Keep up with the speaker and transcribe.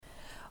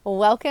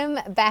Welcome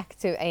back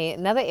to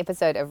another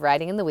episode of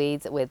Riding in the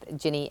Weeds with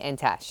Ginny and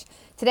Tash.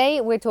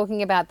 Today we're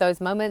talking about those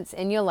moments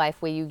in your life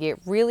where you get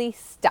really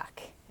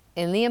stuck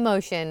in the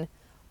emotion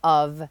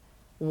of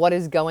what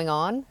is going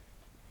on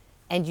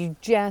and you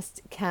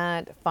just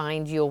can't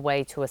find your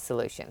way to a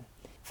solution.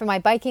 For my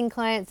biking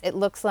clients, it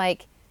looks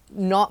like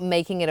not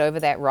making it over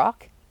that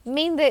rock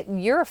mean that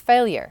you're a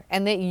failure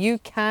and that you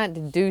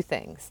can't do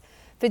things.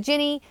 For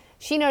Ginny,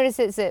 she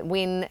notices that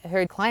when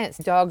her clients'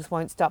 dogs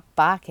won't stop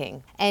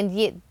barking, and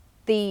yet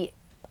the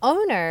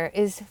owner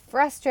is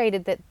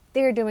frustrated that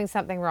they're doing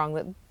something wrong,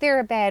 that they're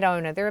a bad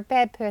owner, they're a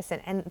bad person,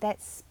 and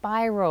that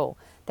spiral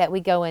that we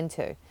go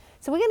into.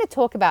 So we're going to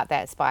talk about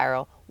that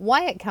spiral,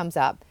 why it comes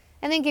up,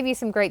 and then give you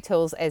some great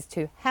tools as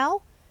to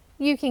how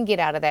you can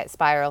get out of that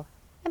spiral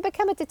and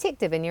become a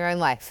detective in your own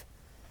life.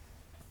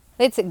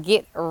 Let's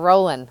get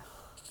rolling.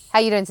 How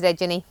you doing today,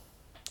 Ginny?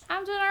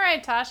 I'm doing all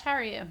right, Tosh. How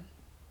are you?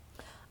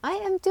 I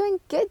am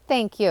doing good,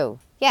 thank you.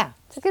 Yeah,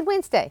 it's a good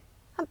Wednesday.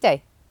 Hump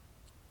day.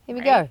 Here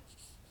we go.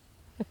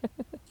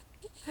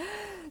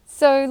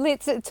 So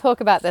let's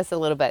talk about this a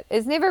little bit.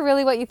 It's never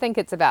really what you think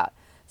it's about.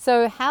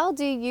 So how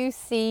do you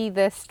see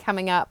this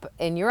coming up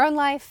in your own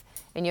life,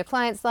 in your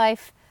client's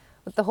life,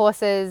 with the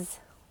horses?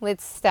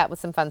 Let's start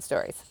with some fun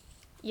stories.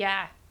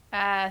 Yeah,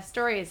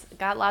 stories.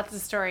 Got lots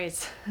of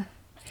stories.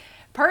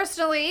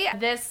 Personally,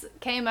 this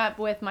came up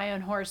with my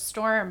own horse,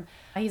 Storm.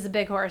 He's a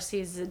big horse.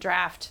 He's a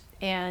draft.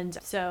 And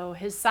so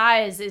his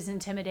size is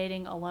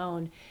intimidating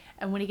alone.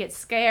 And when he gets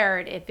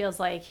scared, it feels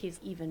like he's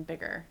even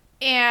bigger.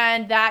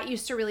 And that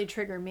used to really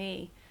trigger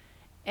me.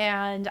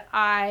 And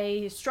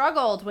I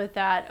struggled with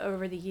that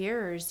over the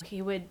years.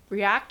 He would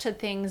react to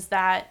things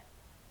that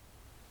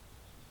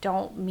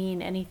don't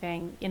mean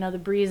anything. You know, the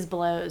breeze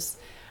blows.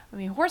 I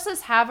mean,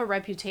 horses have a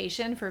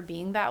reputation for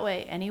being that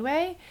way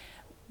anyway,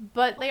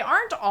 but they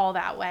aren't all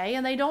that way,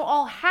 and they don't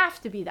all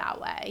have to be that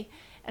way.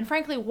 And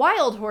frankly,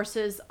 wild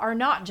horses are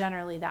not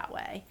generally that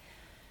way.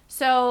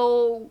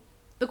 So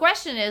the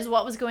question is,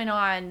 what was going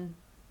on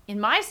in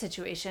my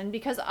situation?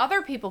 Because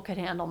other people could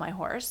handle my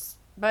horse,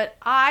 but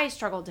I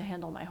struggled to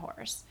handle my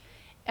horse.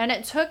 And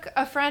it took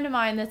a friend of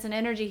mine that's an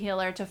energy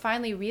healer to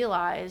finally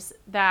realize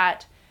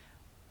that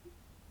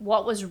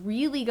what was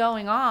really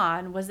going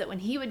on was that when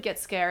he would get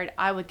scared,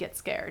 I would get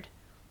scared.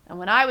 And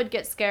when I would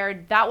get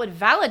scared, that would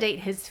validate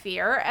his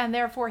fear, and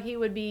therefore he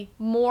would be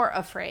more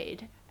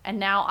afraid. And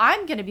now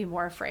I'm going to be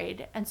more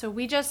afraid. And so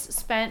we just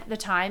spent the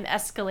time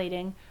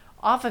escalating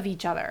off of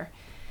each other.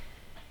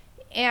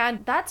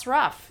 And that's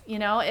rough. You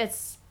know,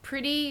 it's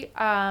pretty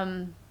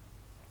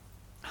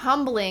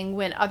humbling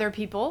when other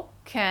people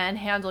can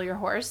handle your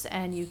horse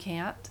and you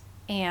can't.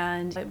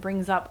 And it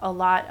brings up a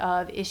lot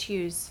of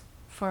issues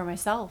for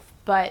myself.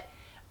 But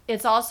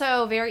it's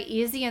also very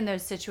easy in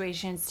those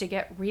situations to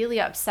get really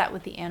upset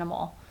with the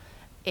animal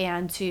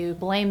and to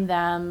blame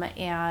them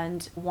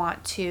and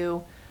want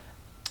to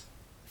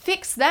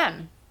fix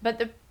them. But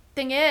the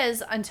thing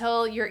is,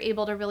 until you're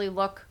able to really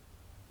look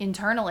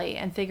internally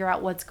and figure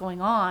out what's going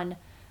on,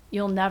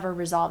 you'll never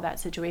resolve that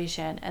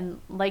situation.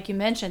 And like you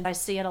mentioned, I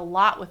see it a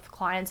lot with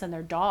clients and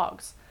their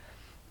dogs.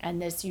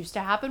 And this used to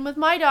happen with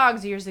my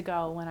dogs years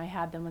ago when I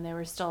had them when they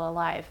were still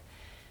alive.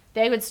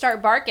 They would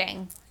start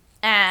barking,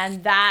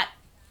 and that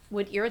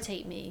would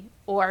irritate me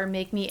or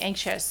make me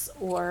anxious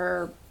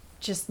or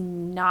just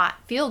not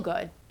feel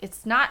good.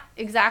 It's not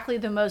exactly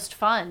the most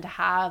fun to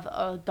have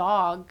a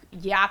dog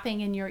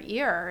yapping in your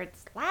ear.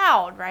 It's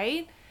loud,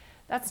 right?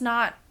 That's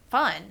not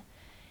fun.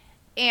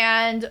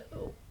 And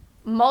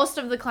most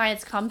of the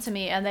clients come to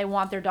me and they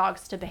want their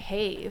dogs to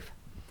behave.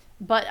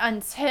 But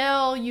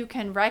until you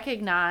can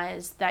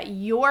recognize that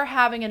you're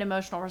having an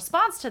emotional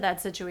response to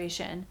that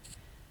situation,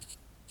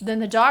 then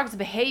the dog's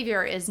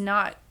behavior is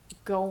not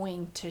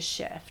going to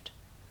shift.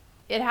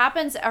 It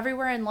happens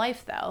everywhere in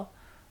life, though.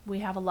 We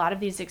have a lot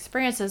of these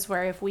experiences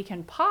where if we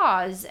can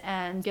pause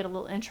and get a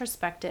little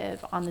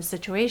introspective on the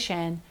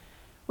situation,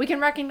 we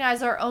can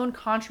recognize our own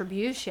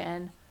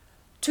contribution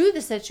to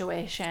the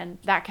situation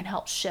that can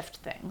help shift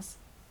things.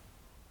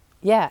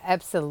 Yeah,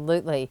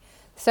 absolutely.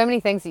 So many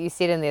things that you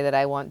said in there that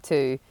I want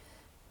to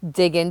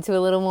dig into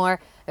a little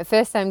more. At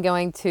first, I'm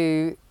going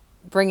to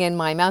bring in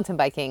my mountain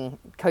biking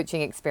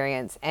coaching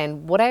experience.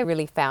 And what I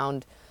really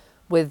found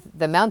with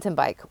the mountain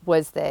bike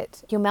was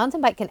that your mountain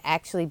bike can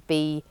actually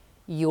be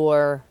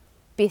your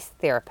best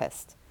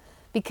therapist.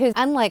 Because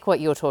unlike what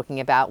you're talking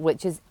about,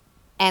 which is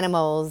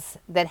animals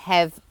that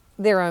have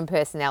their own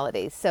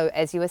personalities. So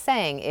as you were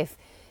saying, if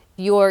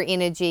your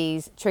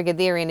energies trigger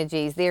their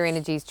energies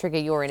trigger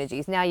your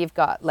energies. Now you've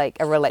got like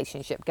a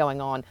relationship going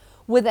on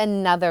with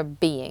another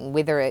being,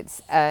 whether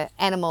it's an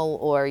animal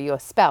or your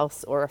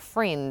spouse or a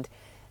friend,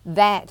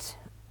 that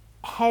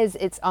has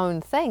its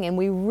own thing. And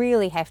we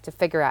really have to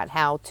figure out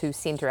how to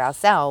center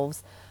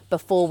ourselves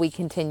before we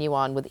continue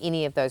on with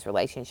any of those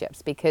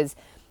relationships, because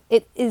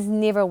it is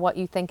never what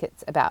you think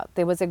it's about.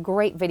 There was a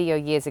great video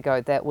years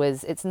ago that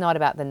was, it's not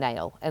about the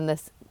nail. And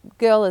this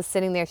girl is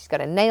sitting there, she's got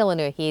a nail in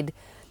her head,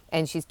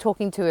 and she's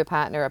talking to her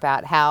partner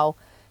about how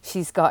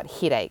she's got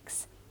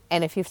headaches.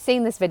 And if you've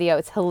seen this video,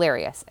 it's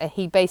hilarious.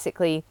 He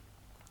basically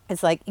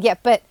It's like, yeah,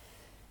 but,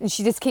 and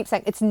she just keeps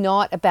saying, it's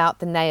not about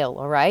the nail,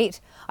 all right?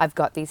 I've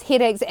got these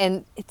headaches,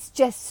 and it's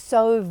just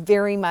so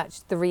very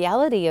much the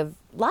reality of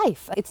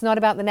life. It's not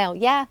about the nail.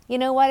 Yeah, you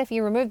know what? If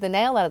you remove the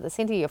nail out of the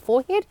center of your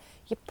forehead,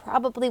 you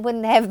probably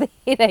wouldn't have the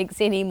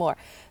headaches anymore.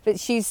 But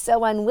she's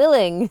so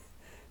unwilling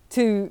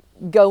to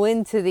go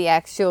into the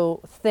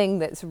actual thing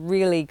that's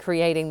really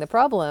creating the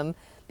problem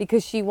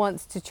because she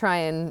wants to try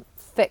and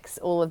fix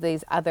all of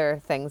these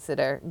other things that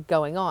are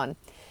going on.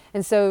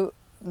 And so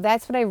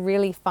that's what I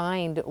really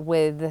find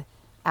with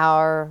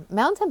our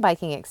mountain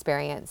biking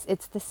experience.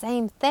 It's the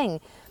same thing,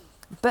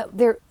 but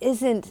there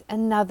isn't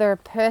another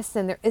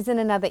person, there isn't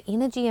another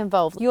energy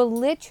involved. You're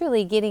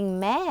literally getting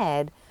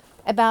mad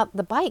about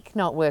the bike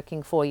not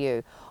working for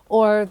you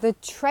or the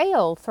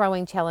trail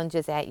throwing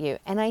challenges at you.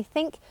 And I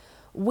think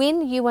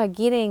when you are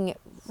getting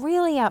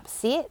really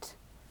upset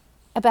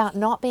about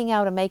not being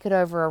able to make it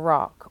over a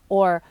rock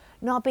or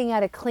not being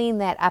able to clean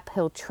that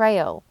uphill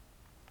trail,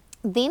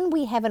 then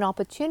we have an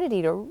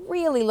opportunity to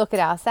really look at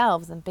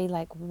ourselves and be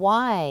like,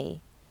 why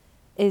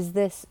is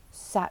this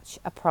such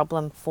a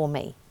problem for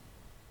me?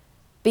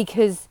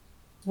 Because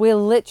we're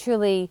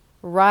literally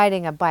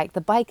riding a bike.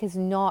 The bike is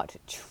not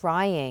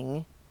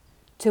trying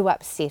to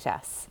upset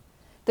us.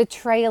 The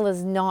trail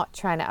is not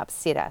trying to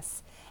upset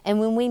us. And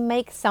when we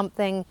make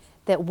something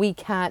that we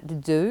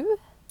can't do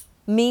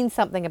mean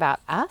something about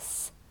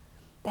us,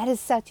 that is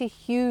such a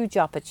huge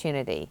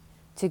opportunity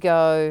to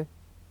go,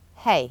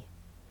 hey,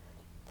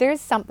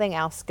 there's something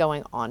else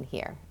going on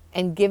here,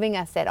 and giving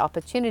us that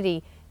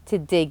opportunity to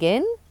dig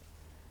in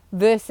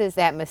versus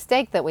that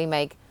mistake that we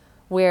make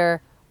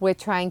where we're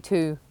trying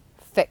to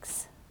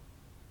fix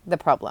the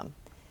problem.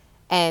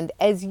 And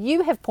as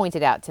you have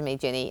pointed out to me,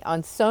 Jenny,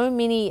 on so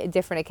many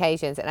different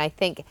occasions, and I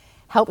think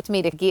helped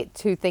me to get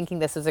to thinking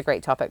this was a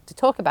great topic to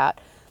talk about,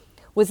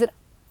 was that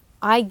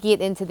I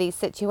get into these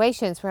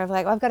situations where I'm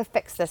like, oh, I've got to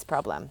fix this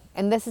problem.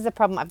 And this is a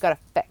problem I've got to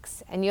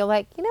fix. And you're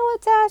like, you know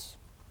what, Tash?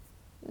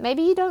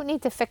 Maybe you don't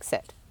need to fix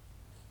it.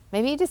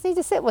 Maybe you just need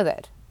to sit with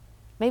it.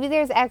 Maybe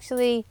there's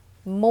actually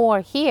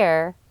more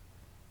here,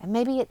 and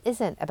maybe it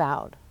isn't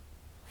about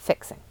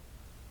fixing.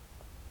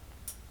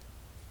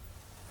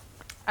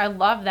 I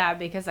love that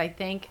because I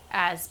think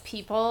as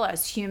people,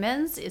 as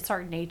humans, it's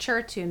our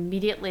nature to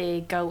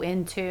immediately go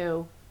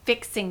into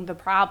fixing the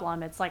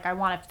problem. It's like, I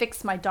want to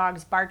fix my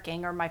dog's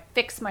barking or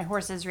fix my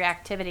horse's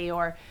reactivity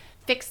or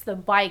fix the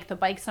bike. The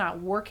bike's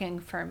not working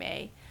for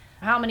me.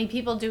 How many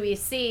people do we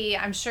see?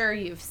 I'm sure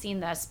you've seen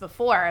this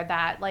before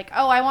that like,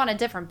 oh, I want a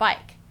different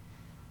bike.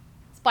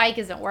 This bike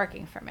isn't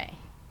working for me.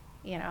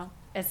 You know,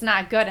 it's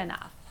not good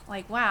enough.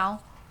 Like, wow,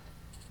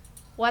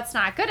 what's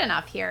not good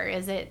enough here?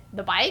 Is it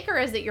the bike or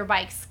is it your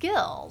bike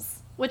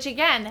skills? Which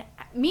again,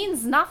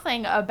 means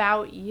nothing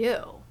about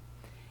you.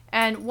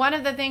 And one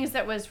of the things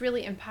that was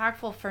really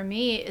impactful for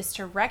me is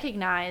to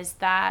recognize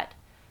that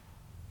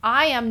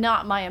I am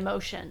not my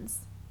emotions.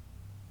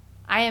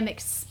 I am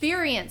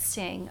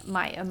experiencing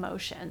my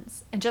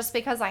emotions. And just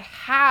because I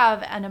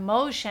have an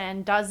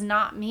emotion does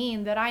not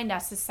mean that I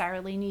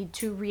necessarily need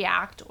to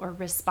react or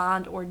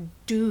respond or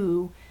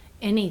do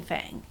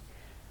anything.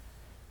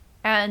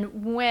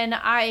 And when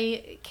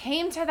I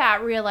came to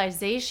that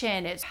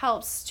realization, it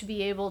helps to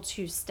be able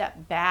to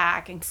step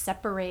back and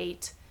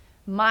separate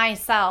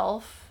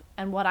myself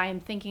and what I am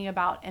thinking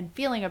about and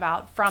feeling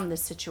about from the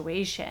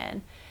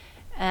situation.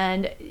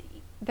 And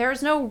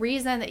there's no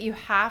reason that you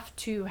have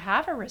to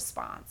have a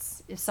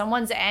response. If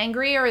someone's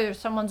angry or if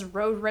someone's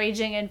road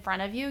raging in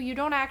front of you, you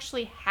don't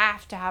actually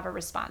have to have a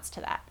response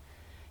to that.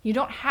 You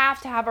don't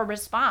have to have a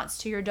response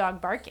to your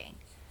dog barking.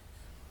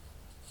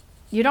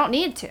 You don't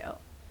need to.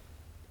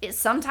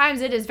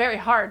 Sometimes it is very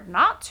hard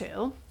not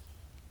to.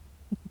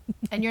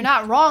 And you're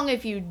not wrong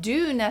if you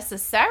do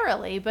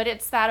necessarily, but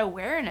it's that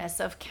awareness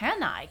of,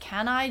 can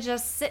I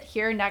just sit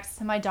here next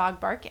to my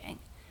dog barking?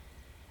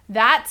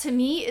 That to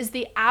me is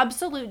the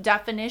absolute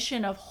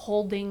definition of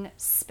holding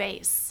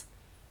space.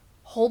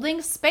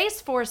 Holding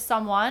space for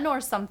someone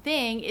or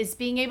something is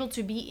being able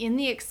to be in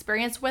the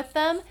experience with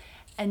them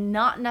and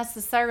not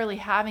necessarily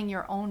having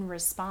your own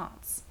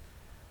response.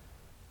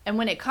 And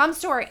when it comes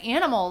to our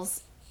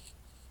animals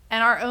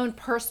and our own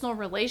personal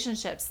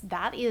relationships,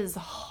 that is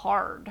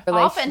hard.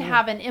 Often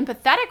have an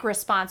empathetic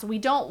response. We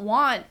don't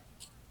want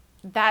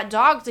that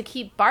dog to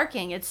keep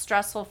barking. It's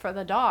stressful for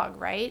the dog,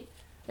 right?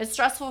 It's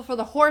stressful for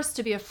the horse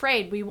to be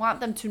afraid. We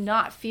want them to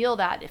not feel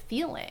that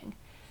feeling.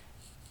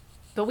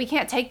 But we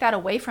can't take that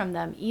away from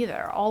them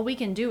either. All we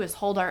can do is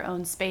hold our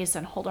own space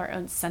and hold our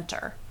own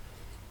center.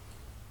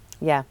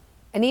 Yeah.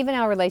 And even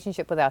our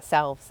relationship with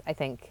ourselves, I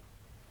think,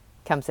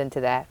 comes into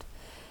that.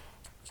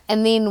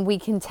 And then we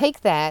can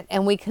take that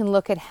and we can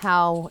look at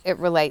how it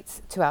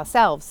relates to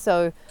ourselves.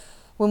 So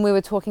when we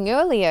were talking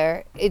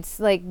earlier, it's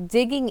like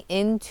digging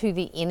into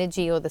the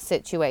energy or the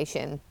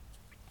situation.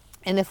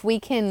 And if we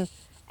can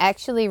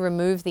actually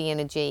remove the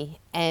energy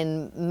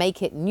and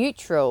make it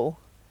neutral,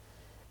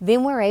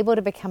 then we're able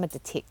to become a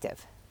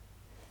detective.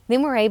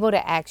 Then we're able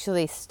to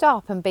actually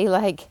stop and be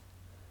like,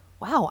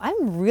 wow,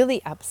 I'm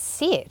really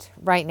upset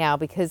right now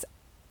because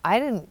I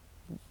didn't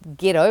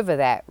get over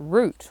that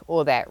root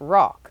or that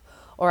rock,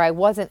 or I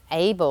wasn't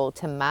able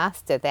to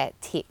master that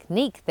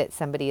technique that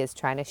somebody is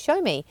trying to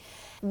show me.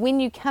 When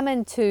you come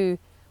into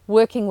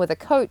working with a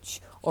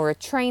coach or a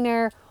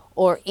trainer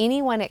or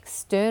anyone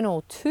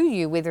external to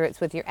you, whether it's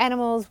with your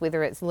animals,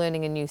 whether it's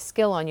learning a new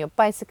skill on your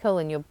bicycle,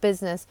 in your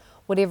business,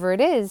 whatever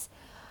it is,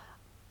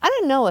 I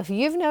don't know if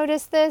you've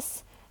noticed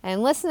this,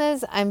 and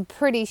listeners, I'm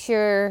pretty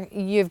sure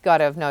you've got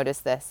to have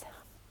noticed this,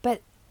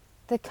 but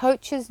the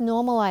coaches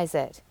normalize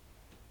it.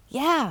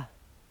 Yeah,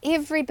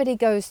 everybody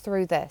goes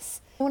through this.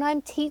 When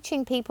I'm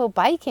teaching people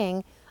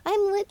biking,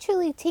 I'm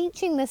literally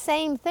teaching the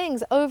same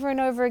things over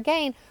and over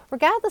again,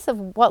 regardless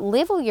of what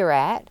level you're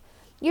at.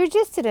 You're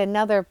just at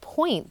another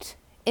point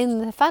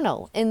in the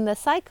funnel, in the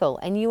cycle,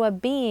 and you are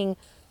being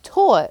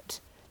taught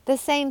the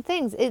same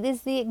things. It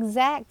is the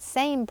exact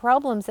same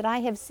problems that I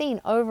have seen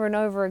over and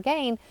over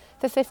again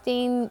for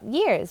 15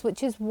 years,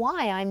 which is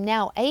why I'm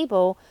now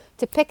able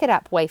to pick it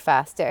up way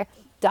faster,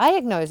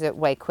 diagnose it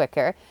way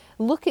quicker,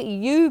 look at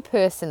you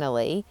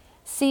personally,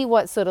 see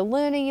what sort of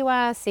learner you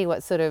are, see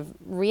what sort of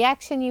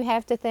reaction you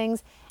have to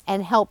things,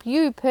 and help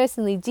you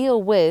personally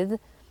deal with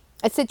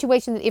a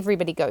situation that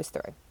everybody goes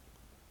through.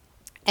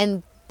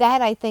 And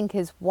that, I think,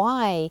 is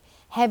why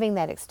having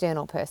that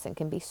external person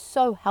can be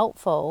so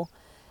helpful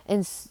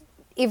in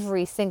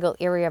every single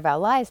area of our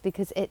lives,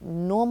 because it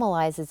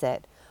normalizes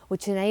it,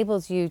 which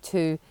enables you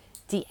to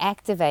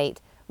deactivate,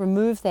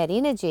 remove that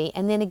energy,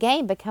 and then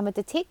again become a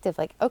detective.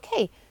 Like,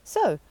 okay,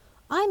 so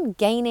I'm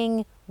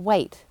gaining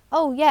weight.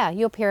 Oh yeah,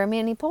 you're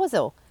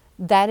perimenopausal.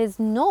 That is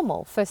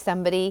normal for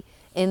somebody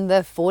in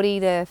the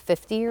 40 to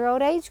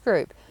 50-year-old age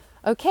group.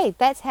 Okay,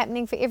 that's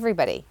happening for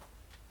everybody.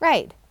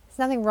 Right, there's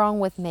nothing wrong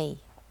with me.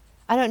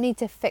 I don't need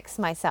to fix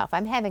myself.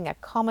 I'm having a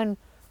common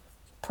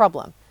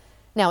problem.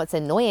 Now, it's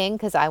annoying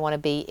because I want to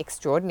be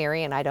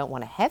extraordinary and I don't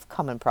want to have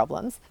common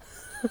problems.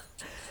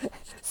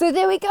 So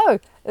there we go.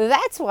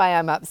 That's why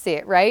I'm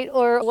upset, right?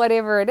 Or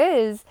whatever it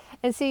is.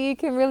 And so you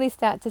can really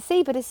start to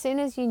see. But as soon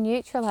as you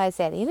neutralize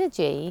that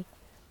energy,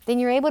 then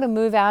you're able to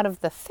move out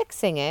of the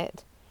fixing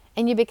it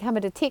and you become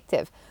a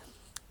detective.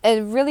 A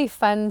really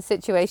fun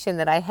situation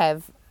that I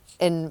have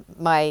in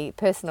my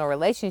personal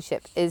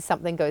relationship is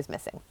something goes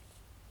missing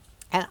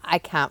and I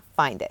can't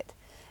find it.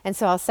 And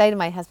so I'll say to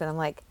my husband, I'm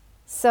like,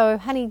 so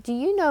honey, do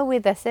you know where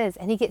this is?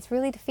 And he gets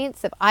really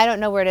defensive. I don't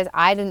know where it is.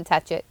 I didn't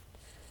touch it.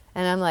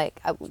 And I'm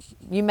like,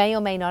 you may or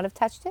may not have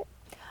touched it.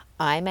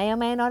 I may or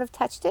may not have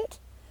touched it.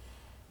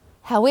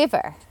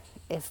 However,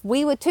 if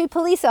we were two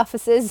police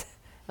officers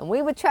and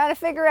we were trying to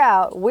figure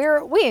out where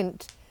it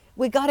went,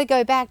 we got to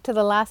go back to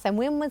the last time.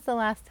 When was the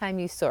last time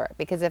you saw it?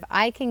 Because if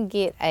I can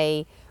get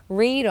a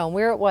read on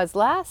where it was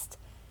last,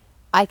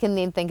 I can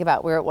then think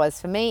about where it was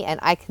for me and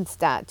I can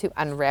start to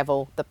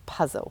unravel the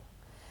puzzle.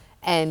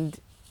 And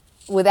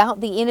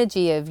without the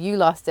energy of you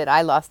lost it,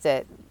 I lost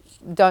it,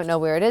 don't know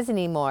where it is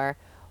anymore,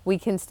 we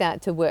can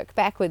start to work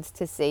backwards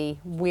to see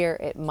where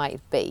it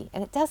might be.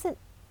 And it doesn't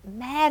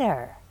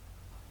matter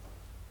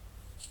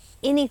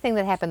anything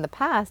that happened in the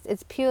past.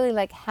 It's purely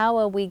like, how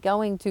are we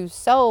going to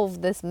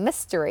solve this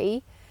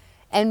mystery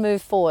and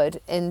move forward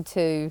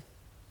into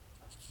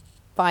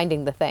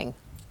finding the thing?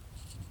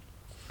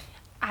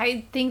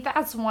 I think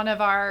that's one of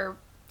our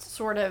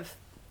sort of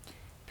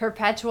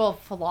perpetual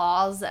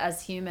flaws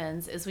as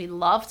humans is we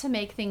love to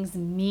make things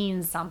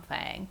mean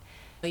something.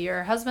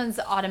 Your husband's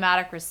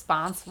automatic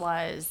response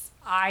was,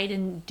 I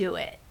didn't do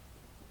it.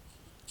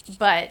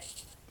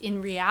 But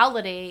in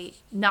reality,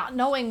 not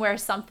knowing where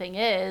something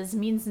is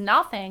means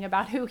nothing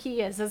about who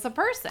he is as a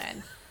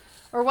person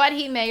or what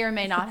he may or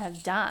may not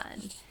have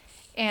done.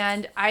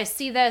 And I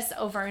see this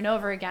over and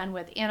over again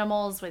with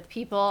animals, with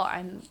people.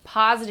 I'm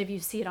positive you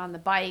see it on the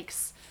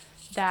bikes,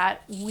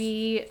 that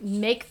we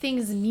make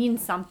things mean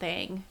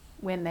something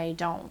when they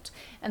don't.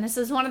 And this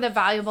is one of the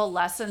valuable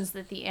lessons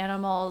that the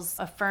animals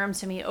affirm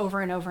to me over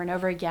and over and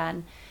over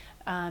again.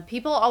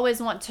 People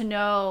always want to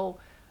know,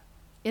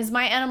 is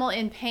my animal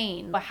in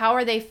pain? How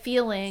are they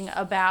feeling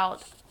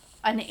about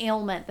an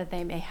ailment that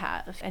they may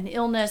have, an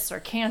illness or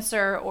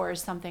cancer or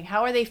something?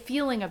 How are they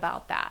feeling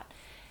about that?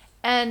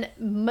 And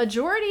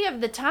majority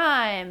of the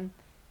time,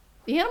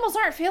 the animals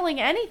aren't feeling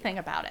anything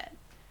about it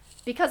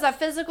because a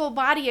physical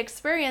body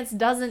experience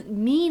doesn't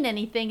mean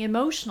anything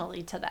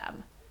emotionally to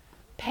them.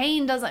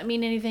 Pain doesn't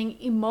mean anything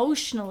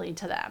emotionally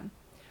to them.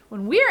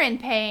 When we're in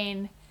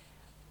pain,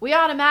 we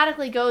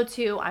automatically go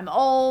to, I'm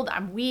old,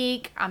 I'm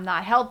weak, I'm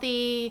not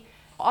healthy,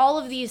 all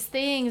of these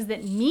things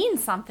that mean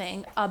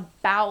something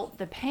about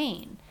the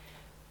pain.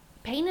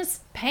 Pain is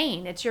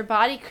pain. It's your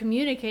body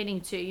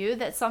communicating to you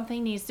that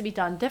something needs to be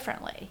done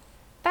differently.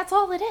 That's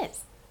all it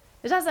is.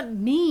 It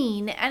doesn't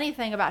mean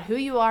anything about who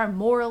you are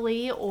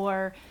morally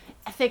or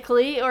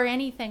ethically or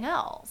anything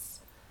else.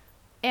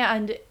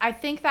 And I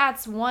think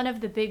that's one of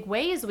the big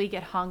ways we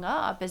get hung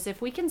up is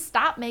if we can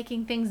stop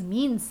making things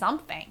mean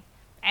something,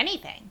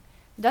 anything,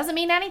 it doesn't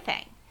mean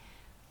anything,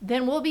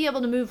 then we'll be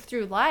able to move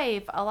through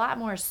life a lot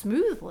more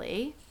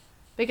smoothly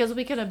because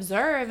we can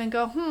observe and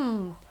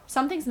go,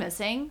 something's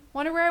missing,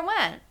 wonder where it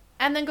went,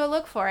 and then go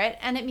look for it,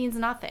 and it means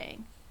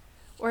nothing.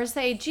 Or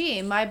say,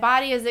 gee, my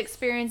body is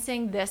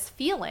experiencing this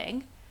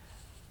feeling,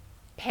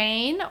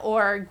 pain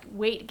or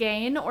weight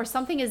gain, or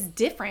something is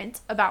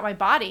different about my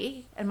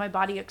body and my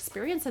body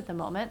experience at the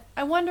moment.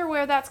 I wonder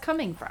where that's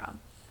coming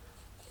from.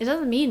 It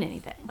doesn't mean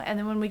anything. And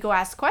then when we go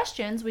ask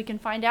questions, we can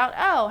find out,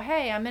 oh,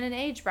 hey, I'm in an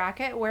age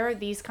bracket where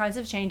these kinds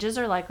of changes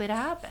are likely to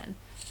happen.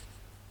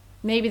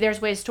 Maybe there's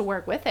ways to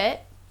work with it.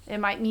 It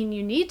might mean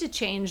you need to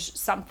change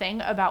something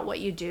about what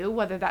you do,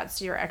 whether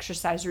that's your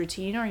exercise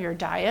routine or your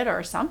diet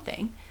or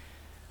something.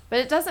 But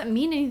it doesn't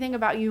mean anything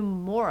about you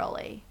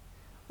morally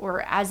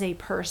or as a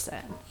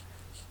person.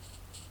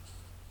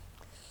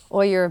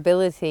 Or your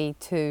ability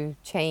to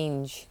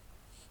change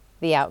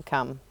the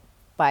outcome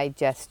by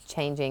just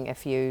changing a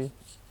few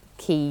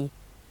key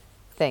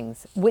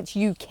things, which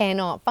you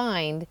cannot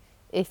find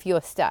if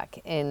you're stuck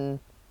in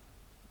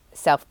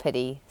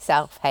self-pity,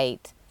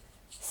 self-hate,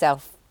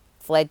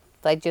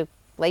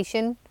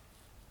 self-flagellation,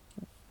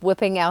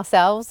 whipping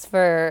ourselves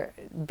for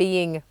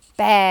being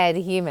bad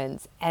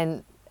humans.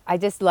 And I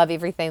just love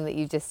everything that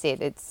you just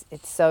said. It's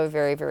so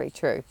very, very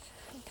true.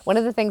 One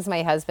of the things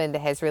my husband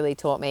has really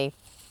taught me,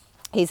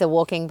 he's a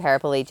walking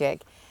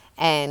paraplegic,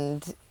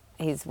 and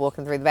he's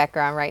walking through the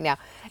background right now.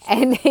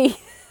 And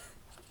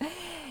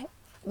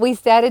we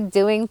started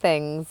doing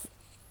things,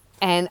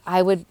 and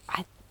I'd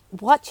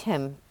watch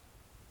him,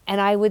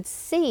 and I would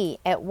see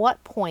at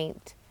what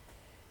point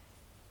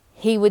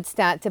he would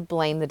start to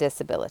blame the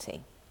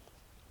disability.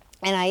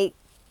 And I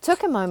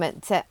took a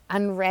moment to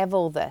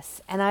unravel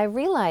this, and I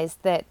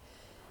realized that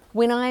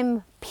when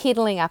I'm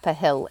pedaling up a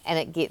hill and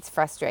it gets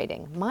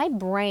frustrating, my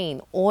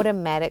brain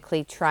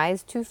automatically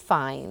tries to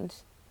find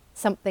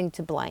something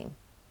to blame.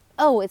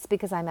 Oh, it's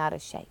because I'm out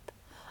of shape.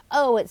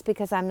 Oh, it's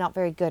because I'm not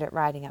very good at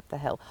riding up the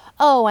hill.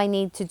 Oh, I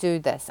need to do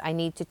this. I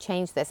need to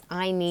change this.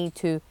 I need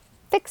to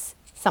fix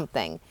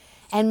something.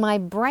 And my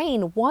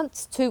brain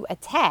wants to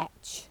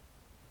attach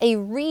a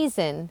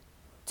reason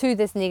to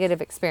this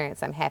negative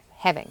experience I'm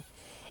having.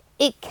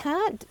 It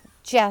can't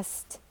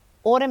just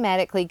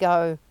automatically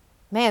go,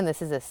 man,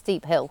 this is a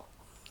steep hill.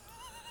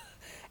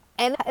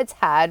 And it's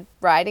hard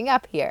riding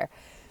up here.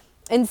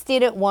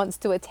 Instead, it wants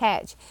to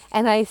attach.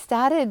 And I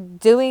started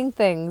doing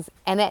things.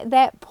 And at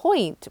that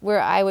point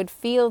where I would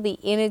feel the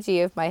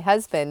energy of my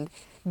husband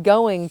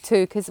going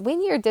to, because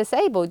when you're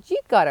disabled,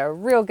 you've got a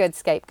real good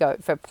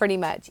scapegoat for pretty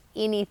much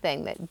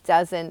anything that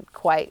doesn't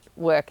quite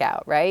work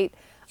out, right?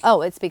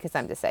 Oh, it's because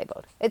I'm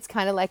disabled. It's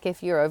kind of like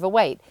if you're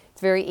overweight.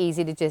 It's very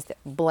easy to just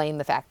blame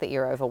the fact that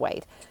you're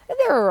overweight.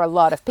 There are a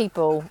lot of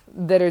people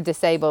that are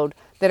disabled,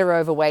 that are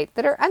overweight,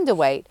 that are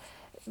underweight,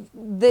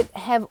 that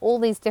have all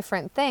these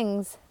different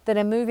things that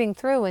are moving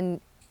through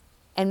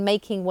and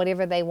making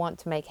whatever they want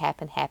to make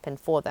happen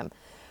for them.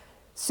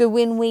 So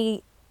when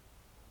we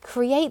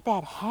create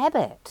that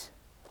habit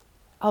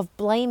of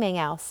blaming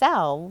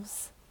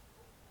ourselves,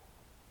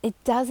 it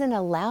doesn't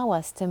allow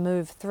us to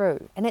move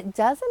through, and it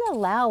doesn't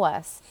allow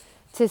us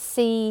to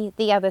see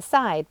the other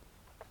side.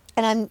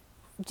 And I'm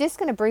just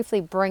going to briefly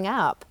bring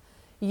up,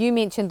 you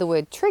mentioned the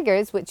word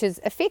triggers, which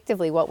is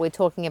effectively what we're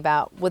talking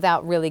about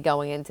without really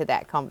going into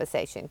that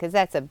conversation, because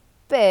that's a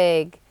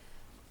big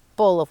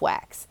ball of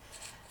wax.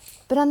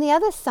 But on the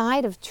other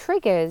side of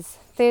triggers,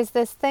 there's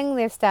this thing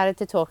they've started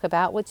to talk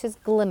about, which is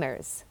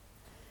glimmers.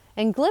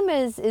 And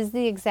glimmers is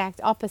the exact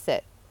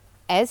opposite.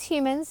 As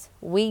humans,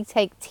 we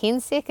take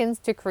 10 seconds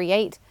to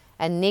create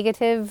a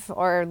negative,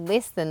 or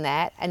less than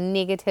that, a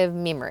negative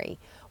memory,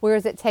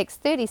 whereas it takes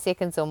 30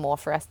 seconds or more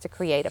for us to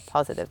create a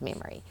positive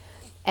memory.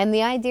 And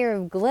the idea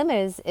of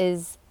glimmers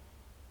is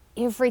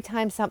every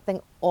time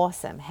something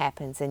awesome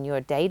happens in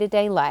your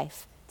day-to-day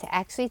life, to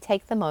actually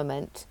take the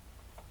moment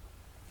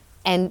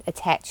and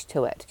attach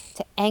to it,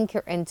 to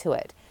anchor into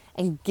it,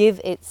 and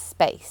give it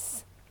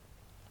space.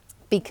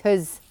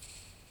 Because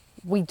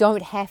we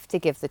don't have to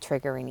give the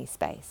trigger any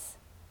space.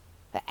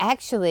 But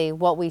actually,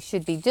 what we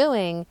should be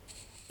doing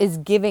is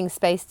giving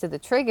space to the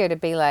trigger to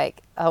be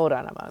like, hold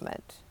on a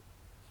moment.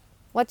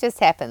 What just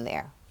happened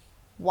there?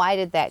 Why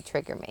did that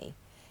trigger me?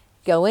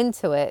 Go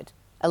into it,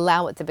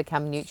 allow it to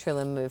become neutral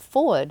and move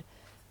forward.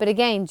 But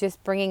again,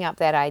 just bringing up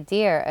that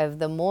idea of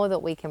the more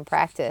that we can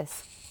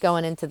practice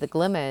going into the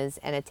glimmers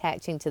and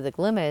attaching to the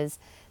glimmers,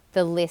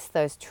 the less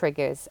those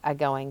triggers are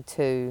going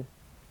to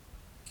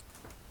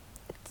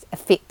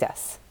affect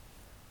us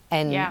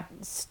and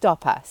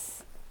stop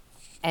us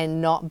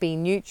and not be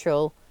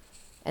neutral.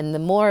 And the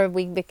more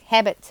we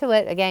habit to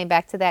it, again,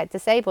 back to that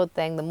disabled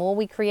thing, the more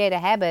we create a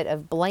habit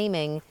of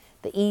blaming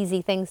the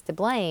easy things to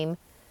blame,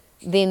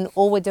 then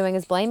all we're doing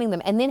is blaming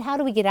them. And then how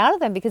do we get out of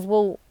them? Because,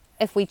 well,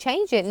 if we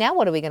change it, now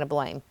what are we going to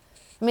blame?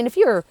 I mean, if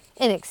you're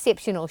in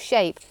exceptional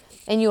shape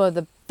and you are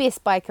the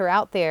best biker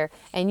out there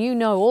and you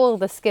know all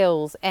the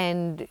skills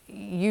and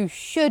you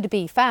should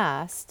be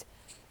fast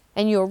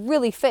and you're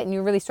really fit and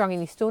you're really strong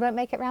and you still don't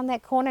make it around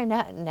that corner,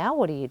 now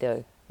what do you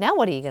do? Now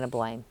what are you going to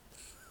blame?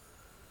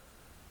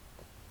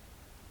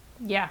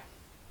 Yeah.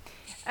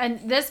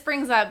 And this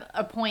brings up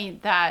a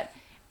point that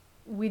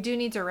we do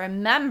need to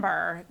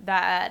remember,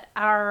 that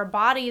our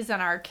bodies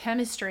and our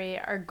chemistry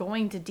are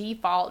going to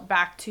default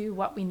back to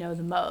what we know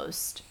the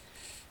most.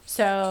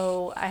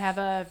 So I have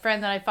a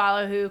friend that I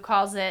follow who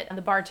calls it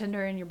the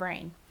bartender in your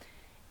brain.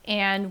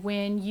 And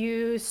when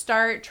you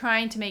start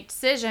trying to make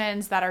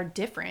decisions that are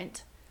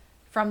different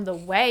from the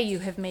way you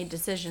have made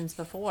decisions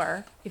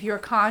before, if you're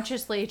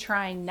consciously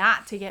trying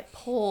not to get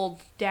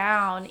pulled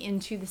down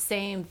into the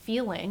same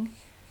feeling,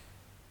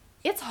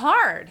 it's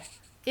hard.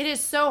 It is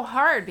so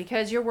hard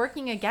because you're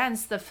working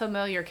against the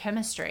familiar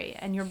chemistry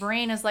and your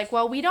brain is like,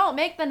 well, we don't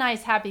make the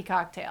nice happy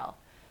cocktail.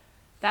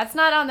 That's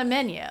not on the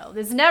menu.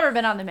 It's never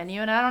been on the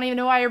menu and I don't even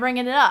know why you're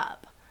bringing it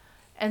up.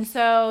 And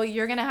so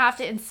you're going to have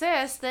to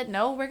insist that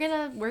no, we're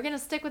going to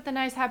stick with the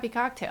nice happy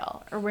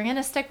cocktail, or we're going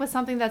to stick with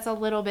something that's a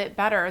little bit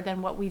better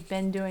than what we've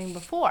been doing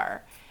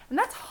before. And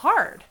that's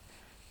hard,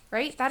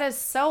 right? That is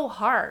so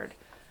hard.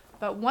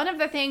 But one of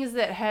the things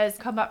that has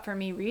come up for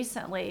me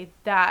recently,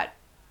 that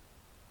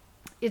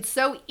it's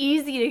so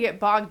easy to get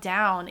bogged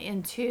down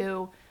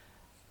into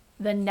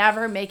the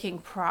never making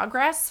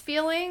progress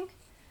feeling,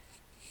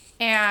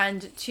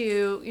 and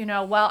to,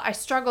 well, I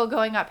struggle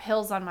going up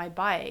hills on my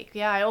bike.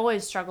 Yeah, I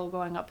always struggle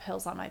going up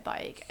hills on my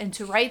bike. And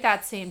to write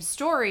that same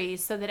story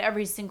so that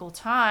every single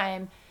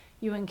time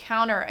you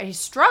encounter a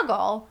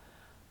struggle,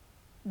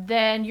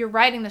 then you're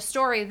writing the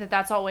story that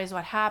that's always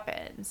what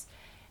happens.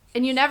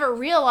 And you never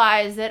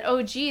realize that,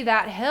 oh, gee,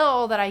 that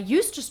hill that I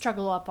used to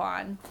struggle up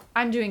on,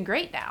 I'm doing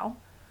great now.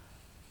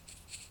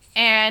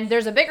 And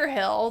there's a bigger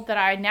hill that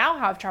I now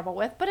have trouble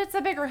with, but it's a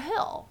bigger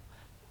hill.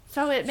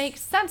 So it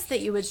makes sense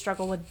that you would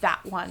struggle with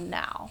that one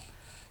now.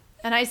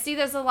 And I see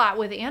this a lot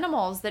with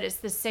animals, that it's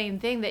the same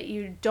thing, that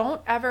you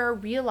don't ever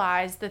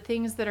realize the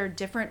things that are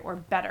different or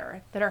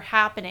better that are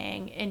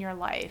happening in your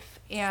life.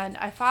 And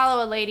I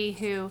follow a lady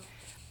who,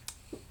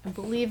 I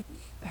believe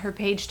her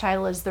page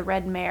title is The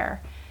Red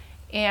Mare.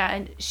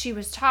 And she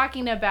was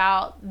talking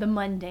about the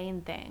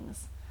mundane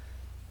things.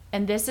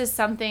 And this is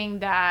something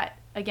that,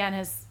 again,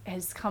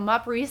 has come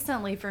up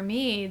recently for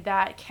me,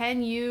 that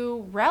can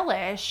you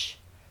relish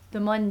the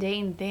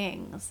mundane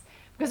things?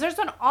 Because there's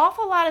an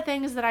awful lot of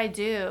things that I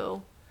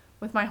do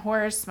with my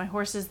horses,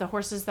 the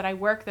horses that I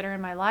work that are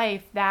in my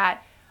life,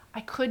 that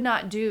I could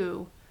not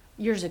do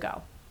years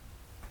ago.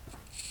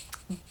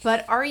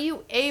 But are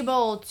you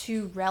able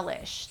to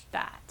relish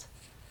that?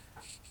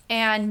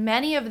 And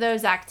many of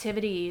those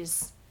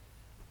activities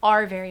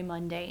are very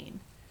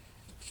mundane.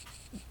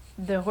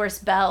 The horse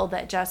Belle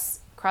that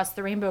just crossed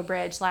the Rainbow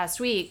Bridge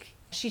last week,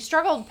 she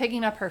struggled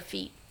picking up her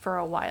feet for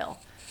a while.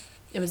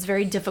 It was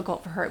very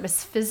difficult for her. It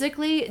was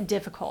physically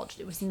difficult.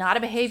 It was not a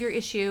behavior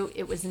issue.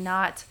 It was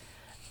not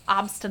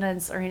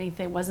obstinance or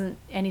anything. It wasn't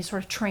any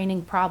sort of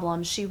training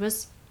problem. She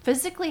was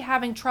physically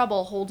having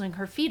trouble holding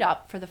her feet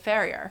up for the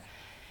farrier.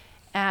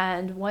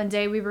 And one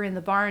day we were in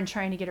the barn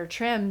trying to get her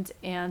trimmed,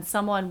 and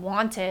someone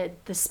wanted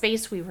the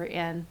space we were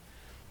in.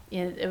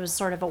 It was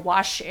sort of a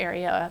wash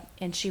area,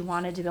 and she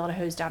wanted to be able to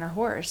hose down her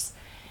horse.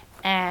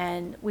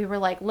 And we were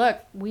like,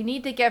 look, we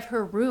need to give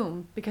her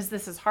room because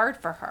this is hard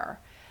for her.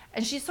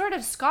 And she sort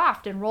of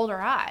scoffed and rolled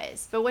her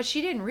eyes. But what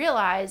she didn't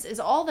realize is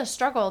all the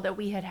struggle that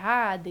we had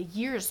had the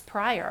years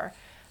prior,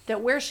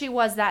 that where she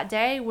was that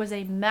day was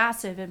a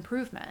massive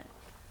improvement.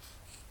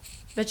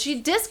 But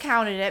she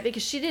discounted it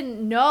because she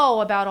didn't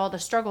know about all the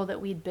struggle that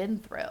we'd been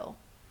through.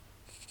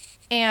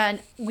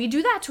 And we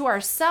do that to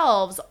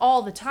ourselves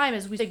all the time,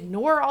 is we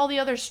ignore all the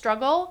other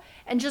struggle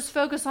and just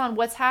focus on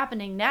what's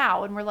happening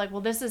now. And we're like, well,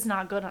 this is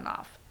not good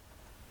enough.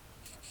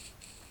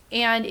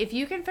 And if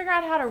you can figure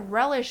out how to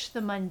relish the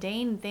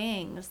mundane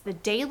things, the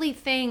daily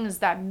things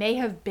that may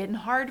have been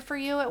hard for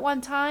you at one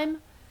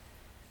time,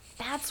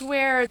 that's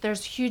where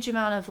there's a huge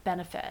amount of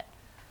benefit.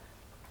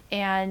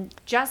 And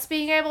just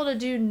being able to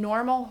do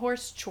normal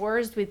horse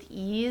chores with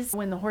ease,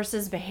 when the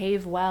horses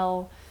behave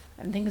well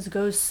and things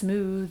go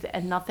smooth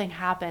and nothing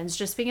happens,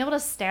 just being able to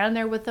stand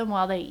there with them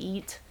while they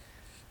eat,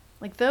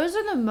 like, those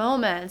are the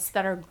moments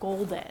that are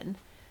golden.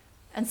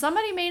 And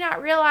somebody may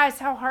not realize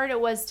how hard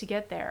it was to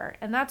get there.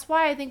 And that's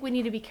why I think we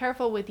need to be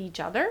careful with each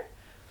other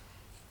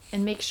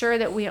and make sure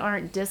that we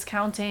aren't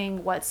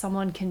discounting what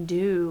someone can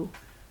do,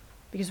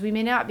 because we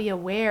may not be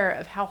aware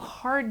of how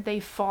hard they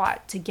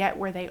fought to get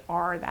where they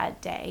are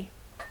that day.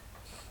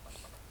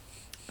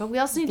 But we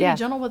also need to be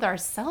gentle with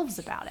ourselves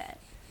about it,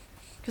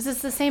 because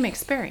it's the same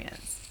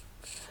experience.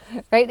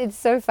 Right? It's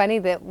so funny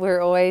that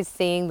we're always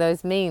seeing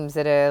those memes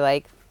that are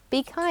like,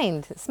 be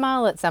kind,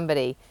 smile at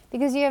somebody,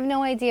 because you have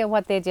no idea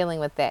what they're dealing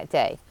with that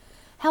day.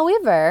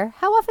 However,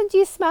 how often do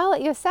you smile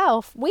at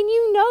yourself when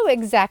you know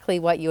exactly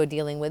what you're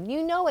dealing with?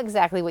 You know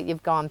exactly what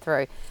you've gone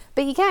through,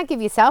 but you can't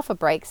give yourself a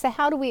break. So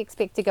how do we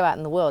expect to go out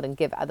in the world and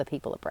give other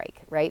people a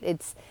break, right?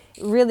 It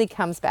really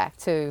comes back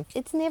to,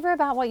 it's never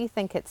about what you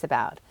think it's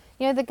about.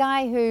 You know, the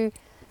guy who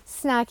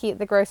snarky at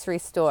the grocery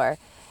store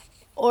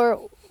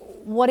or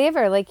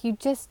whatever, like, you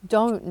just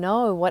don't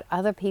know what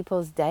other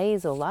people's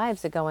days or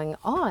lives are going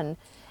on.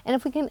 And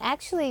if we can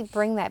actually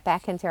bring that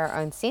back into our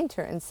own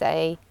center and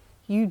say,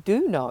 you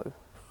do know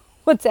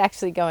what's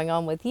actually going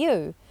on with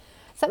you.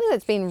 Something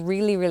that's been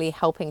really, really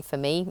helping for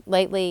me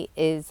lately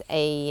is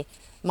a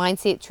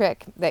mindset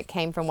trick that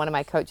came from one of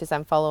my coaches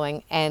I'm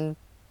following. And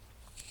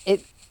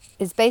it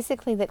is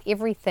basically that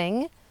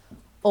everything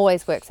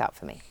always works out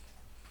for me.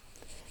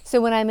 So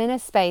when I'm in a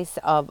space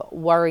of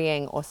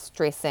worrying or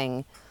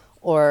stressing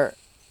or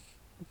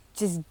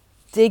just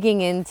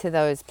digging into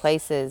those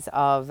places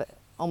of,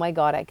 oh my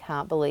God, I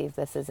can't believe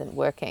this isn't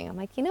working. I'm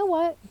like, you know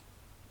what?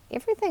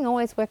 Everything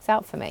always works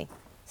out for me.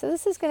 So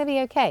this is going to be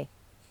okay.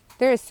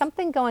 There is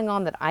something going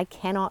on that I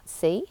cannot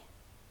see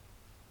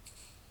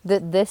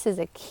that this is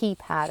a key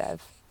part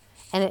of.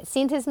 And it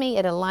centers me,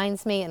 it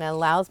aligns me, and it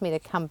allows me to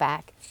come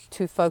back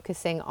to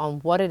focusing on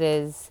what it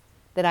is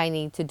that I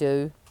need to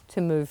do to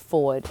move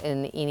forward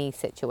in any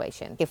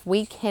situation. If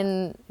we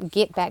can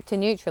get back to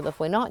neutral, if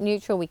we're not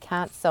neutral, we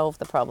can't solve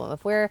the problem.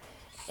 If we're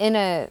in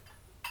a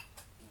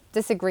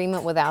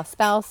disagreement with our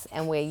spouse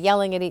and we're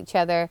yelling at each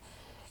other,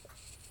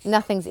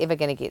 nothing's ever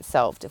going to get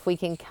solved. If we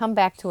can come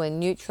back to a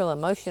neutral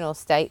emotional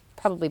state,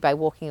 probably by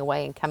walking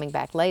away and coming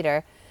back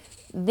later,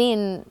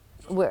 then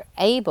we're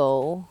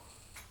able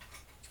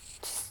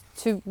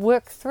to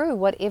work through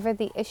whatever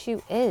the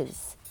issue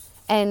is.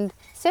 And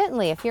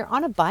certainly if you're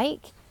on a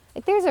bike,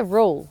 like, there's a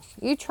rule.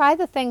 You try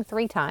the thing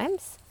 3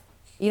 times,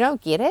 you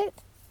don't get it,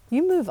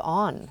 you move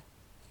on.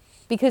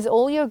 Because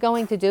all you're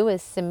going to do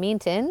is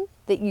cement in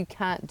that you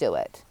can't do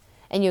it.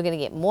 And you're going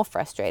to get more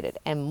frustrated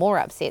and more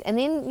upset. And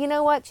then, you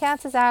know what,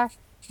 chances are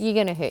you're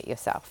going to hurt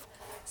yourself.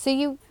 So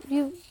you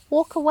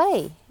walk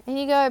away and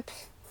you go,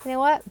 you know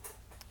what,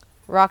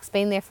 rock's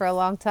been there for a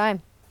long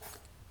time.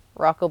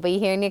 Rock will be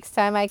here next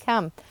time I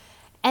come.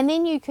 And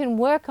then you can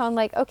work on,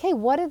 like, okay,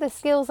 what are the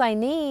skills I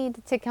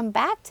need to come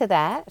back to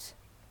that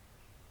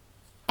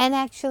and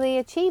actually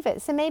achieve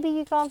it? So maybe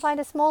you go and find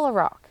a smaller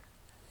rock.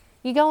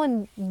 You go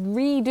and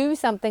redo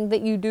something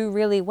that you do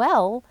really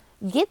well,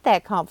 get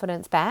that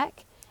confidence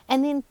back,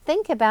 and then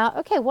think about,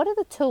 okay, what are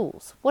the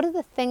tools? What are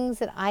the things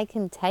that I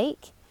can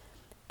take,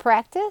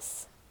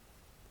 practice,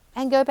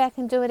 and go back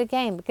and do it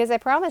again? Because I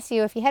promise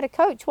you, if you had a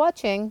coach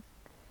watching,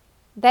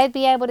 they'd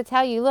be able to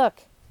tell you,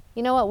 look,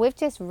 you know what, we've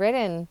just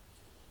ridden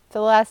for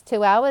the last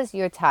 2 hours,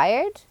 you're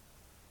tired.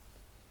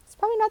 It's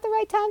probably not the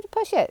right time to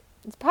push it.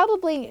 It's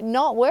probably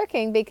not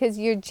working because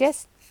you're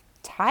just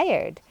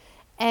tired.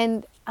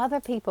 And other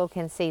people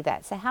can see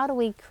that. So how do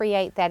we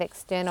create that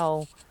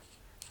external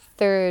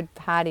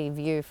third-party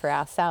view for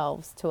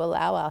ourselves to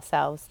allow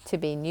ourselves to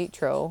be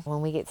neutral? When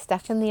we get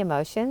stuck in the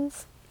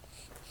emotions,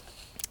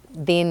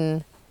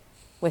 then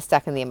we're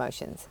stuck in the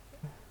emotions.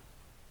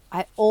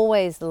 I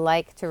always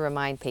like to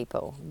remind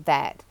people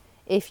that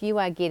if you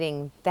are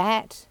getting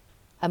that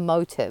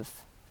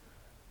emotive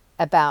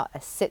about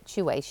a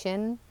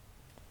situation,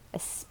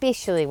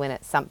 especially when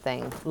it's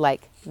something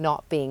like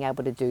not being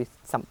able to do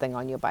something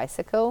on your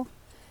bicycle,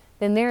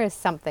 then there is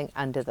something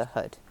under the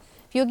hood.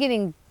 If you're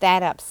getting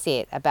that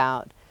upset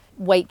about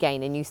weight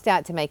gain and you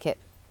start to make it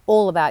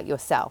all about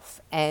yourself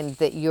and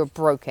that you're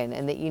broken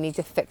and that you need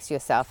to fix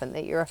yourself and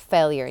that you're a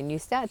failure, and you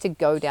start to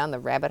go down the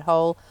rabbit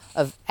hole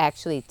of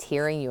actually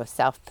tearing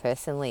yourself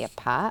personally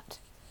apart,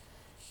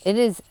 it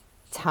is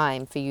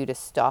time for you to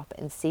stop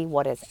and see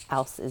what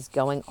else is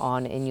going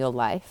on in your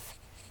life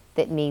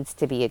that needs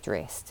to be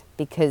addressed,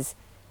 because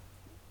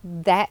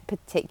that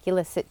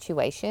particular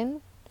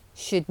situation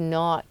should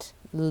not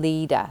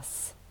lead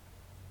us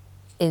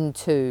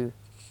into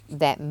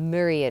that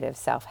myriad of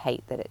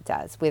self-hate that it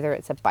does, whether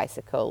it's a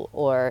bicycle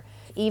or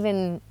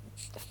even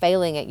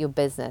failing at your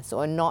business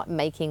or not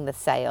making the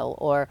sale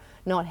or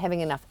not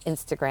having enough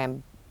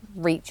Instagram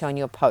reach on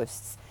your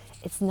posts.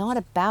 It's not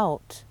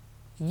about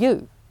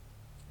you.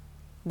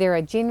 There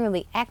are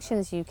generally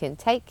actions you can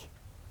take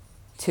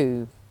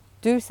to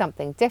do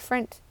something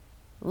different,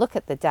 look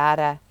at the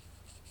data,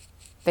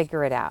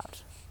 figure it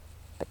out.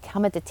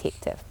 Become a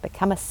detective,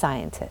 become a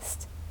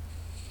scientist.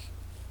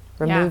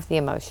 Remove the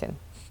emotion.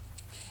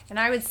 And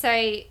I would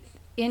say,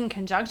 in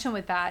conjunction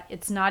with that,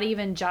 it's not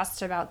even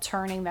just about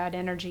turning that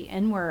energy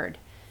inward.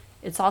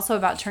 It's also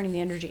about turning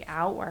the energy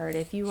outward.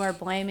 If you are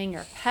blaming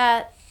your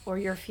pet or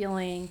you're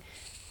feeling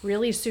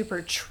really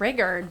super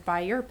triggered by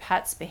your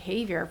pet's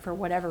behavior for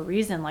whatever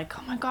reason, like,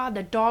 oh my God,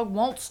 the dog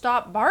won't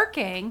stop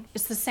barking,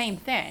 it's the same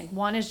thing.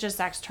 One is just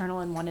external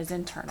and one is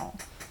internal.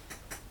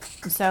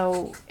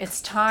 So it's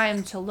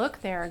time to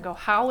look there and go,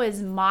 how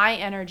is my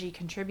energy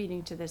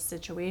contributing to this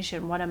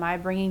situation? What am I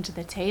bringing to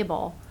the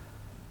table?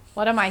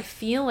 What am I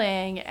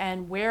feeling,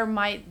 and where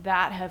might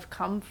that have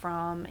come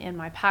from in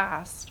my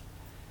past?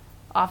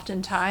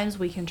 Oftentimes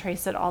we can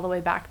trace it all the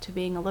way back to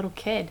being a little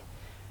kid.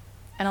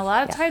 And a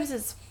lot of times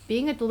it's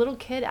being a little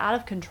kid out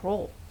of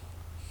control.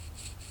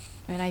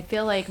 And I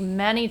feel like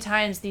many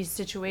times these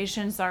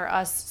situations are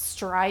us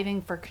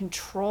striving for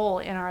control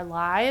in our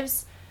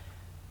lives.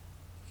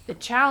 The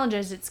challenge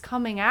is it's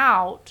coming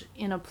out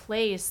in a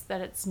place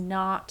that it's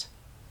not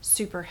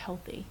super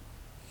healthy.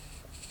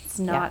 It's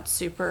not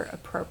super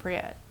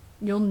appropriate.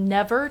 You'll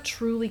never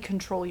truly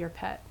control your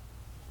pet.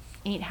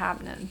 Ain't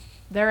happening.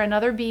 They're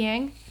another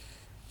being.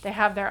 They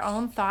have their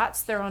own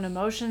thoughts, their own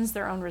emotions,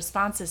 their own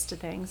responses to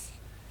things.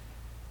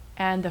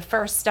 And the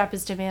first step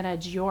is to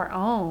manage your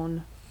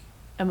own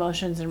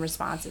emotions and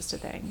responses to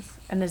things.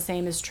 And the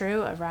same is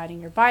true of riding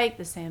your bike.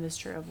 The same is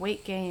true of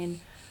weight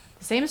gain.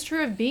 The same is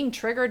true of being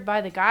triggered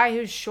by the guy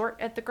who's short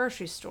at the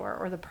grocery store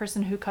or the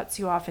person who cuts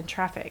you off in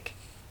traffic.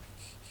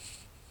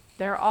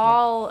 They're Yeah.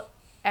 all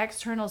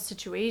external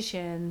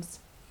situations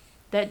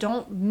that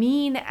don't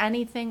mean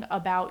anything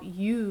about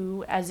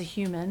you as a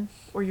human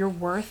or your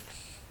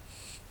worth.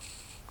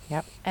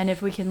 Yep. And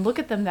if we can look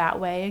at them that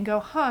way and go,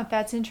 huh,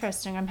 that's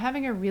interesting. I'm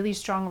having a really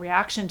strong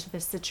reaction to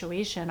this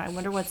situation. I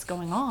wonder what's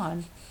going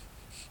on.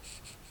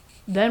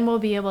 Then we'll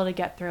be able to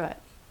get through it.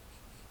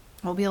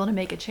 We'll be able to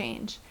make a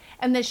change.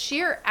 And the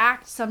sheer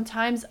act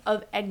sometimes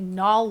of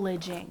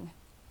acknowledging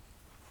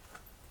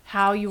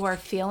how you are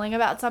feeling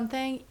about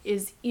something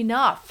is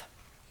enough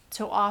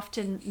to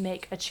often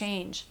make a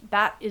change.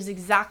 That is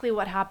exactly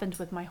what happened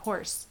with my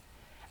horse.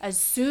 As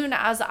soon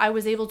as I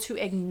was able to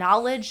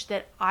acknowledge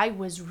that I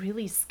was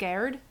really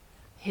scared,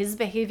 his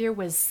behavior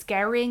was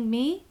scaring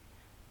me,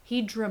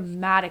 he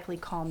dramatically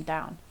calmed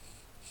down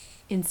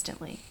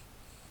instantly.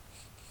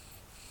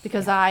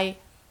 Because I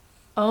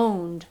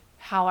owned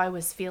how I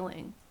was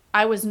feeling.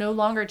 I was no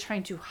longer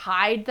trying to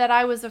hide that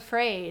I was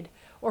afraid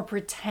or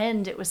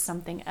pretend it was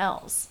something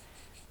else.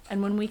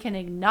 And when we can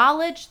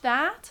acknowledge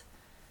that,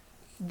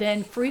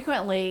 then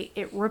frequently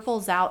it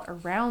ripples out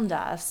around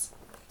us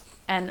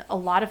and a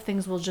lot of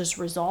things will just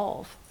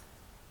resolve.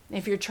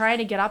 If you're trying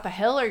to get up a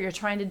hill or you're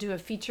trying to do a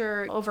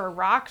feature over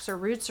rocks or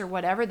roots or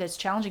whatever that's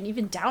challenging,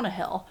 even down a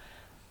hill,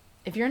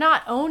 if you're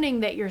not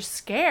owning that you're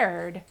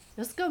scared,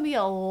 this is going to be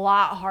a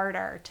lot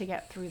harder to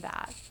get through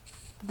that.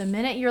 The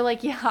minute you're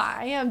like, yeah,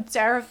 I am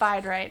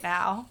terrified right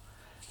now,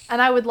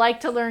 and I would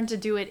like to learn to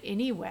do it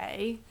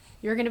anyway,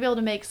 you're going to be able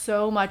to make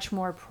so much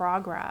more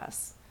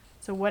progress.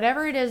 So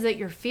whatever it is that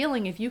you're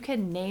feeling, if you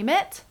can name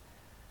it,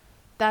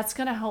 that's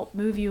going to help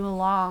move you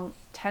along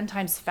 10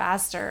 times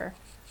faster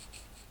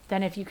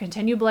than if you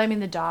continue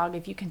blaming the dog,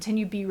 if you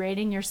continue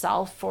berating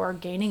yourself for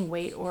gaining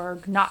weight or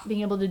not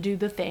being able to do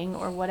the thing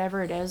or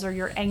whatever it is, or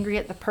you're angry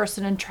at the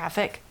person in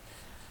traffic.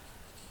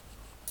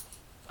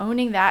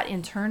 Owning that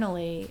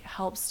internally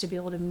helps to be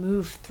able to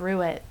move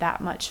through it that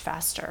much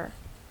faster.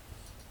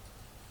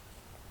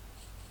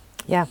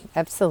 Yeah,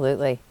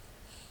 absolutely.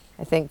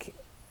 I think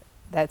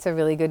that's a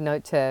really good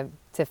note to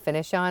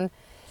finish on.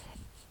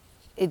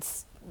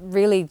 It's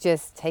really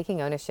just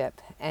taking ownership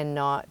and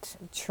not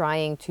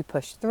trying to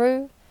push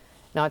through,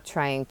 not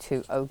trying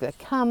to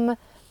overcome,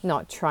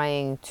 not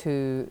trying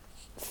to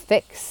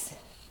fix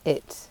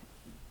it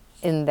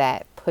in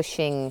that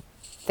pushing,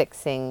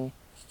 fixing,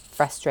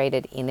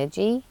 frustrated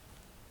energy,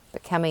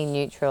 becoming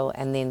neutral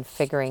and then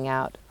figuring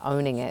out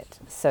owning it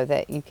so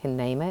that you can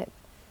name it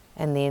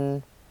and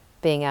then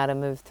being able to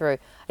move through.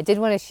 I did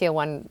want to share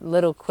one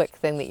little quick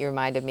thing that you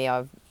reminded me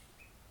of.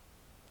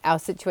 Our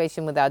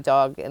situation with our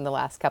dog in the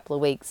last couple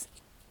of weeks,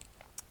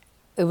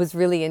 it was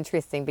really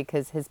interesting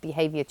because his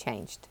behavior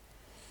changed.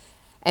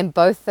 And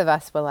both of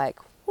us were like,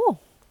 oh,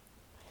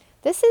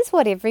 this is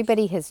what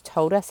everybody has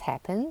told us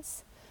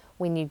happens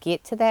when you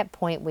get to that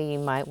point where you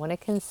might want to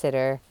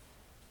consider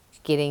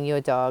getting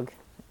your dog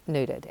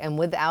neutered. And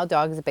with our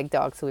dog is a big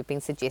dog, so we've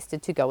been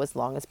suggested to go as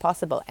long as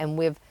possible. And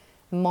we've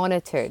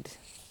monitored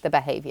the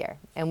behavior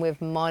and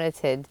we've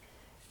monitored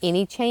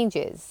any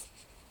changes.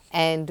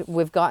 And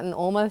we've gotten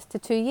almost to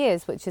 2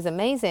 years, which is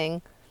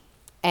amazing.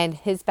 And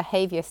his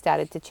behavior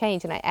started to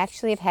change. And I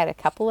actually have had a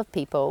couple of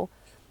people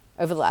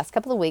over the last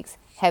couple of weeks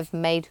have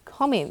made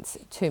comments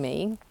to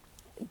me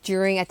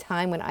during a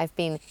time when I've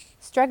been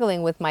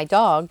struggling with my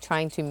dog,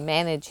 trying to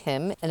manage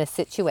him in a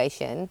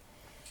situation.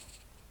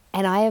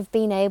 And I have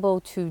been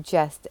able to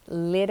just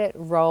let it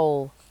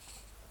roll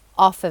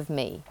off of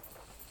me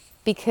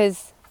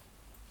because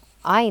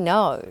I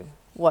know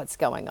what's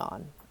going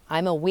on.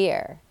 I'm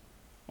aware.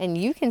 And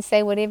you can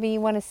say whatever you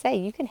want to say.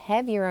 You can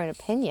have your own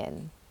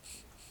opinion.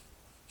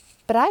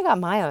 But I got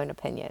my own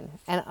opinion.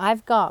 And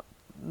I've got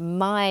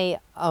my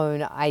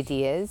own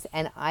ideas.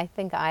 And I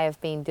think I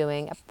have been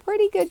doing a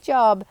pretty good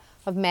job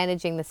of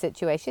managing the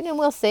situation. And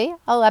we'll see.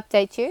 I'll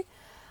update you.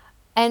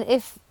 And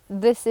if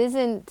this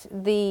isn't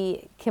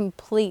the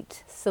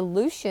complete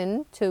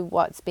solution to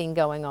what's been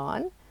going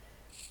on,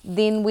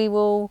 then we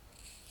will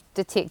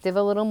detective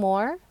a little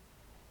more.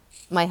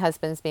 My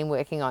husband's been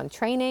working on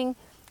training.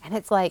 And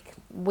it's like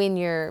when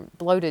you're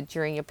bloated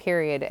during your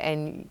period,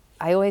 and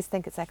I always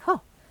think it's like,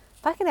 oh,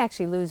 if I can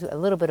actually lose a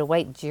little bit of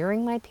weight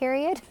during my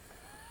period,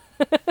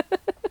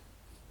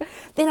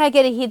 then I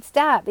get a head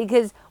start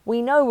because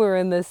we know we're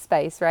in this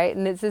space, right?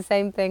 And it's the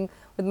same thing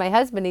with my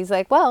husband. He's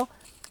like, well,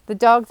 the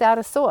dog's out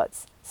of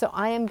sorts, so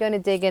I am going to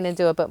dig in and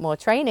do a bit more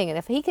training. And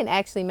if he can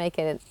actually make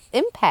an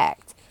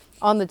impact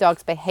on the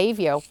dog's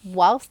behavior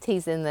whilst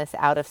he's in this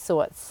out of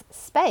sorts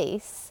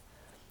space,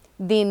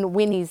 then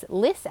when he's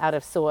less out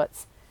of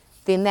sorts,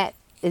 then that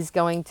is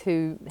going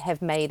to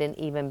have made an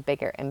even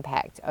bigger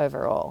impact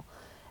overall.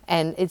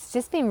 And it's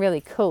just been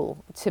really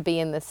cool to be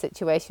in this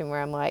situation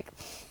where I'm like,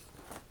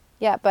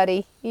 yeah,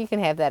 buddy, you can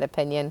have that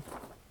opinion,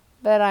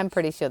 but I'm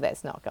pretty sure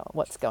that's not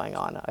what's going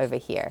on over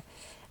here.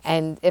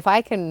 And if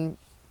I can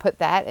put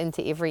that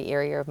into every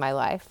area of my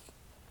life,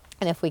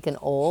 and if we can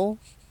all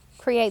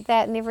create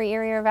that in every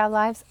area of our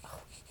lives,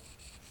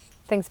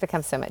 things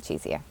become so much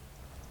easier.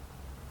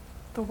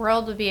 The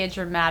world would be a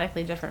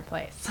dramatically different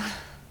place.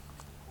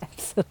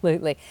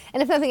 Absolutely.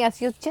 And if nothing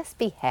else, you'll just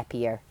be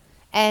happier.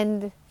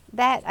 And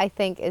that, I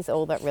think, is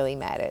all that really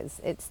matters.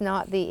 It's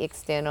not the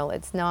external,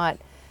 it's not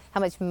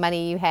how much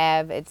money you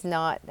have, it's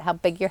not how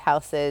big your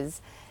house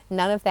is.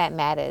 None of that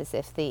matters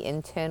if the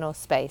internal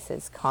space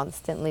is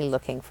constantly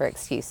looking for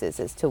excuses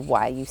as to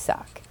why you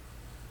suck.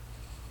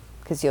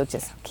 Because you'll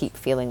just keep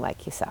feeling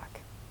like you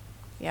suck.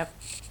 Yep,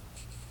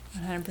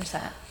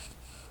 100%.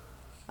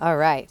 All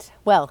right.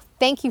 Well,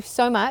 thank you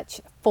so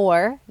much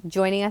for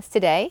joining us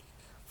today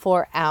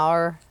for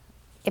our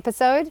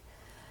episode.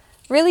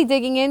 Really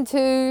digging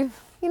into,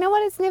 you know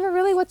what, it's never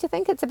really what you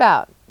think it's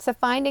about. So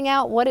finding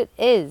out what it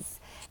is.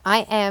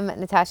 I am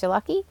Natasha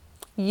Lucky.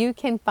 You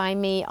can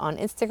find me on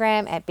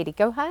Instagram at Betty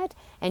Gohard,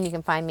 and you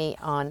can find me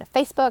on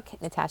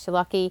Facebook, Natasha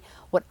Lucky.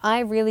 What I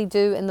really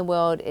do in the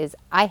world is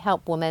I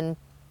help women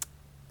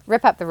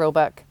rip up the rule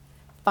book,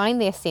 find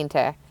their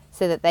center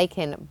so that they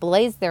can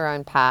blaze their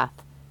own path,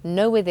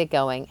 know where they're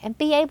going, and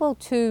be able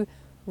to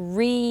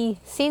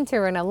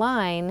re-center and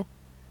align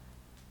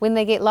when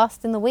they get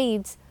lost in the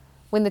weeds,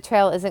 when the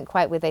trail isn't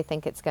quite where they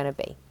think it's going to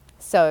be.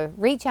 So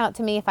reach out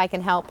to me if I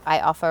can help. I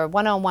offer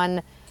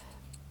one-on-one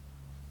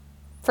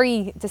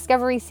free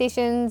discovery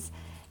sessions,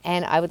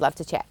 and I would love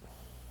to chat.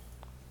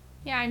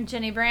 Yeah, I'm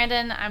Jenny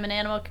Brandon. I'm an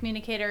animal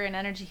communicator and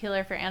energy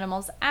healer for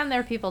animals and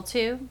their people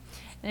too.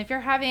 And if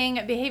you're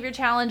having behavior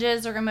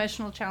challenges or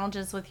emotional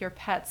challenges with your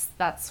pets,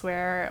 that's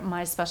where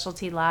my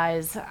specialty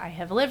lies. I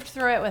have lived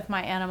through it with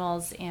my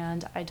animals,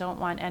 and I don't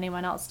want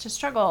anyone else to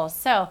struggle.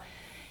 So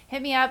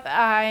hit me up.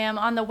 I am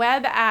on the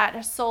web at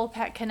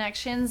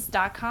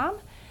soulpetconnections.com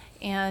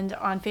and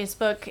on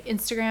Facebook,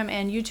 Instagram,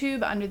 and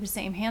YouTube under the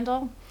same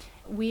handle.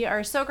 We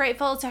are so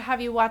grateful to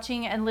have you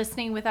watching and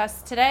listening with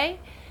us today.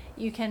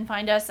 You can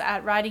find us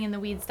at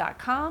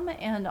ridingintheweeds.com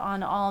and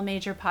on all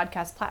major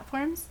podcast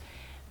platforms.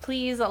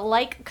 Please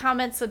like,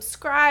 comment,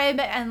 subscribe,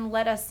 and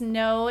let us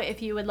know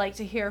if you would like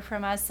to hear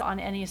from us on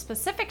any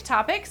specific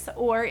topics,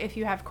 or if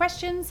you have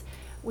questions,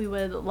 we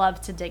would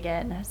love to dig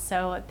in.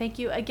 So thank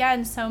you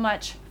again so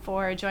much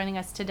for joining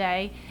us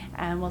today,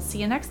 and we'll see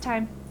you next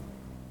time.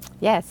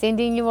 Yeah,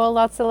 sending you all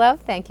lots of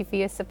love. Thank you for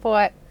your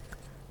support.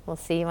 We'll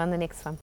see you on the next one.